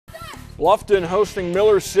Bluffton hosting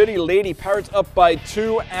Miller City. Lady Pirates up by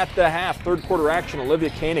 2 at the half. Third quarter action,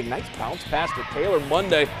 Olivia Koenig. Nice bounce pass to Taylor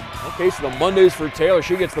Monday. Okay, so the Mondays for Taylor.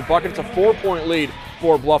 She gets the bucket. It's a 4-point lead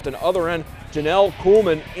for Bluffton. Other end, Janelle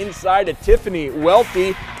Kuhlman inside to Tiffany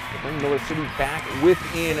Welty. They bring Miller City back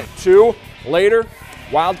within 2. Later,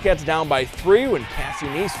 Wildcats down by 3 when Cassie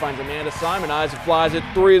Neese finds Amanda Simon. Isaac flies it.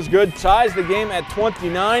 3 is good. Ties the game at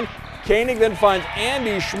 29. Koenig then finds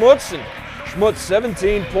Andy Schmutz. And Schmutz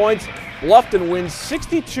 17 points. Bluffton wins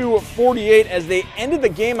 62-48 as they ended the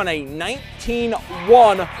game on a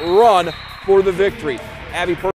 19-1 run for the victory. Abby